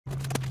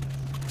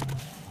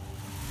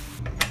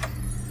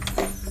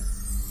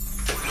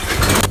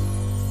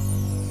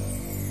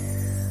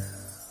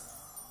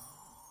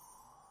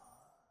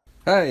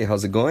Hi,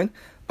 how's it going?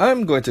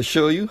 I'm going to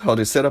show you how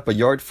to set up a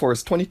Yard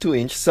Force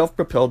 22-inch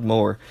self-propelled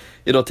mower.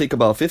 It'll take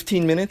about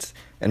 15 minutes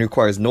and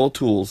requires no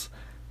tools.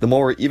 The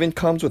mower even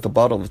comes with a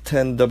bottle of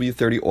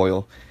 10W30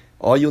 oil.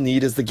 All you'll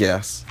need is the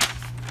gas.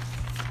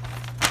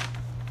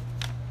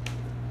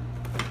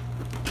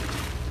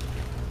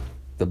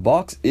 The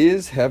box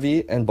is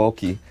heavy and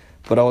bulky,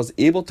 but I was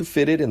able to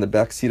fit it in the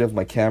back seat of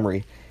my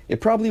Camry.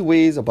 It probably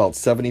weighs about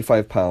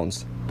 75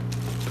 pounds.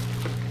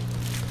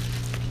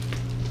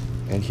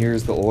 And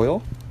here's the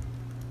oil.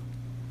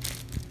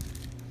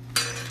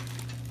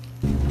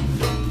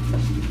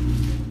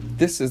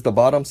 This is the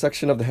bottom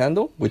section of the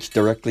handle, which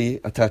directly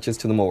attaches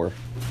to the mower.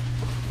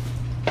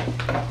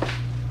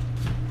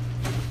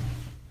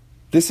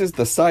 This is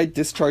the side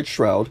discharge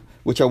shroud,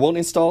 which I won't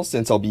install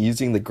since I'll be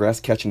using the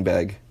grass catching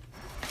bag.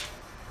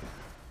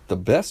 The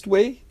best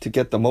way to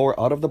get the mower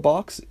out of the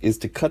box is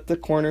to cut the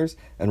corners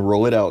and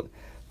roll it out,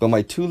 but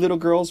my two little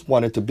girls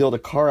wanted to build a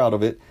car out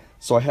of it,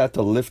 so I had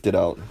to lift it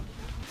out.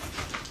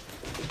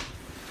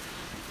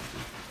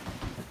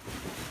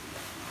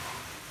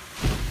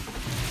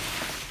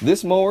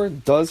 This mower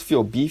does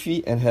feel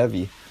beefy and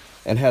heavy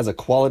and has a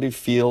quality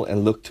feel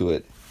and look to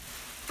it.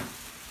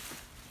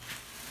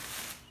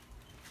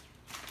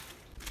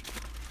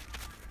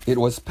 It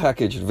was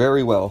packaged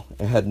very well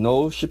and had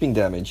no shipping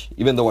damage,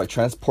 even though I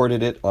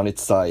transported it on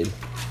its side.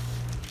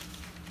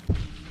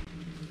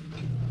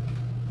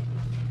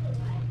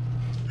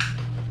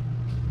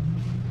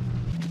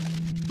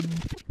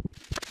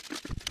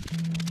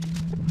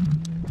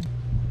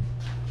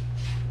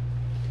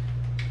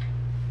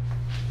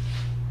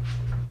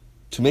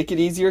 To make it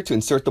easier to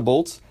insert the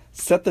bolts,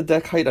 set the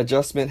deck height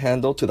adjustment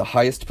handle to the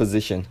highest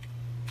position.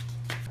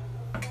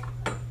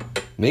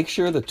 Make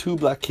sure the two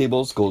black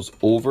cables goes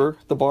over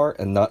the bar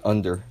and not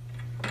under.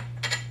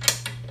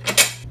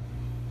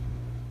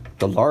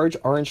 The large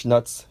orange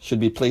nuts should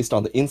be placed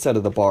on the inside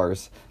of the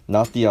bars,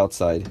 not the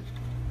outside.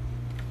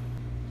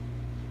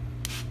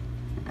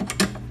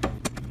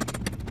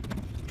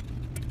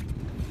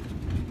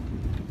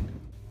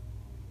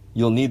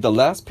 You'll need the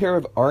last pair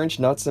of orange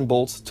nuts and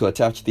bolts to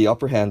attach the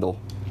upper handle.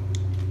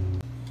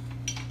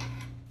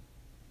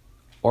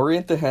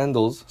 Orient the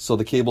handles so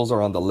the cables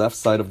are on the left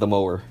side of the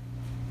mower.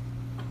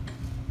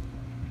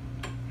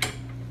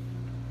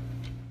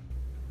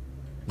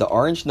 The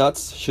orange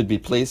nuts should be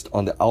placed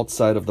on the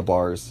outside of the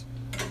bars.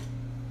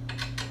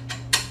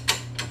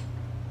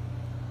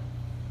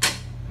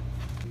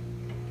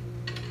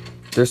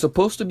 There's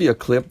supposed to be a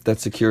clip that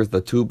secures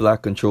the two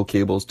black control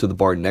cables to the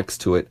bar next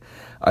to it.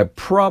 I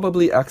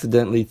probably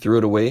accidentally threw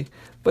it away,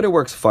 but it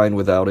works fine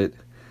without it.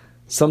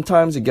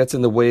 Sometimes it gets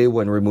in the way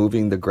when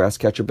removing the grass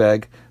catcher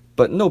bag,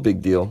 but no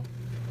big deal.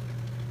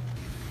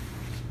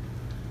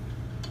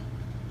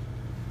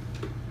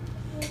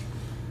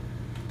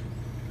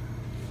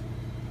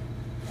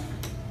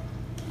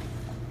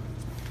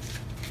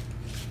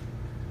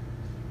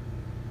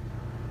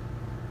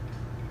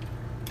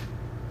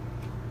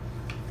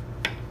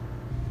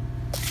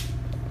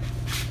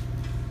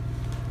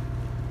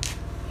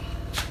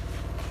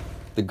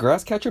 The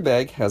grass catcher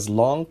bag has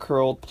long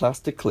curled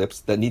plastic clips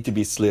that need to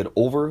be slid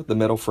over the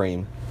metal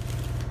frame.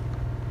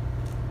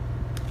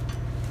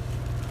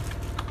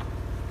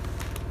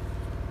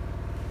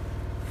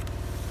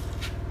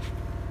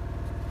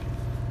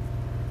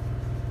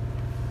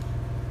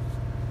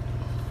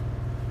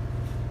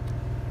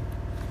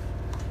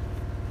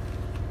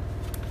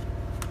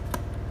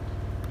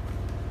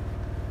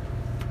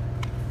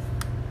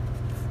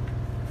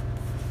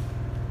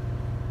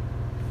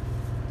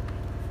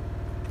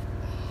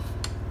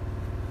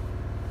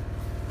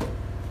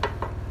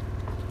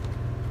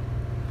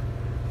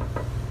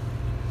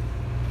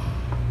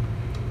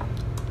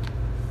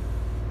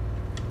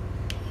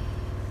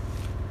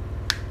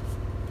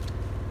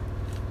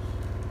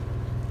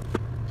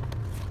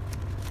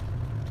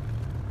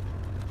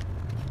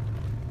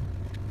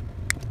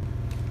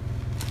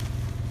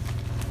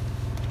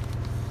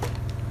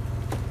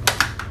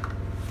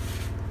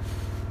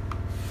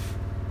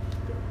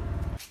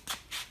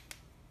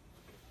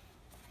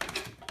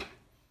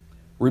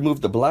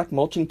 Remove the black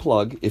mulching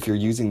plug if you're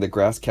using the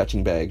grass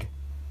catching bag.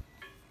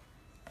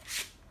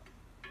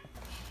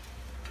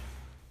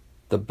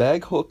 The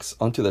bag hooks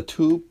onto the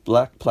two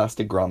black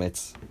plastic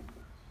grommets.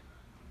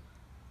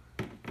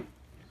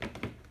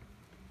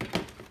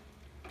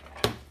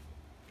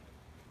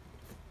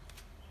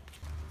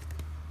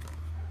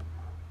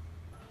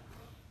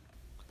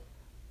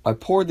 I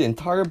poured the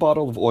entire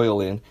bottle of oil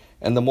in,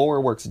 and the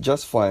mower works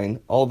just fine,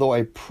 although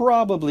I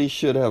probably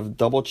should have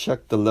double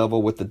checked the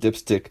level with the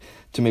dipstick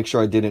to make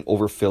sure I didn't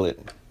overfill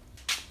it.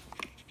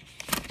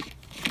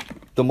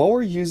 The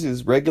mower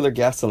uses regular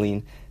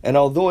gasoline, and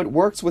although it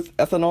works with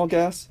ethanol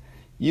gas,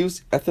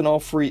 use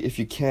ethanol free if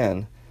you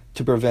can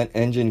to prevent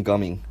engine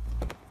gumming.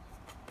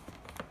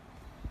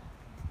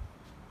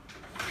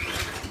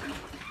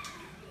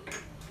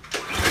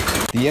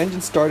 The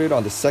engine started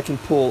on the second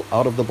pull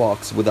out of the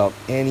box without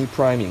any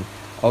priming.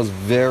 I was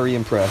very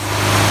impressed.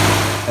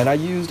 And I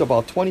used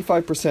about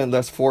 25%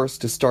 less force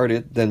to start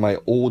it than my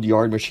old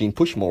yard machine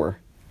push mower.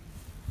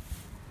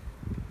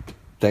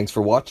 Thanks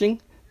for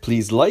watching.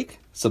 Please like,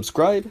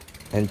 subscribe,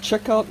 and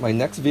check out my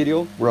next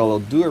video where I'll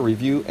do a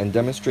review and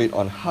demonstrate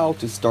on how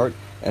to start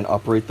and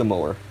operate the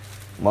mower.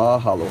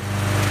 Mahalo.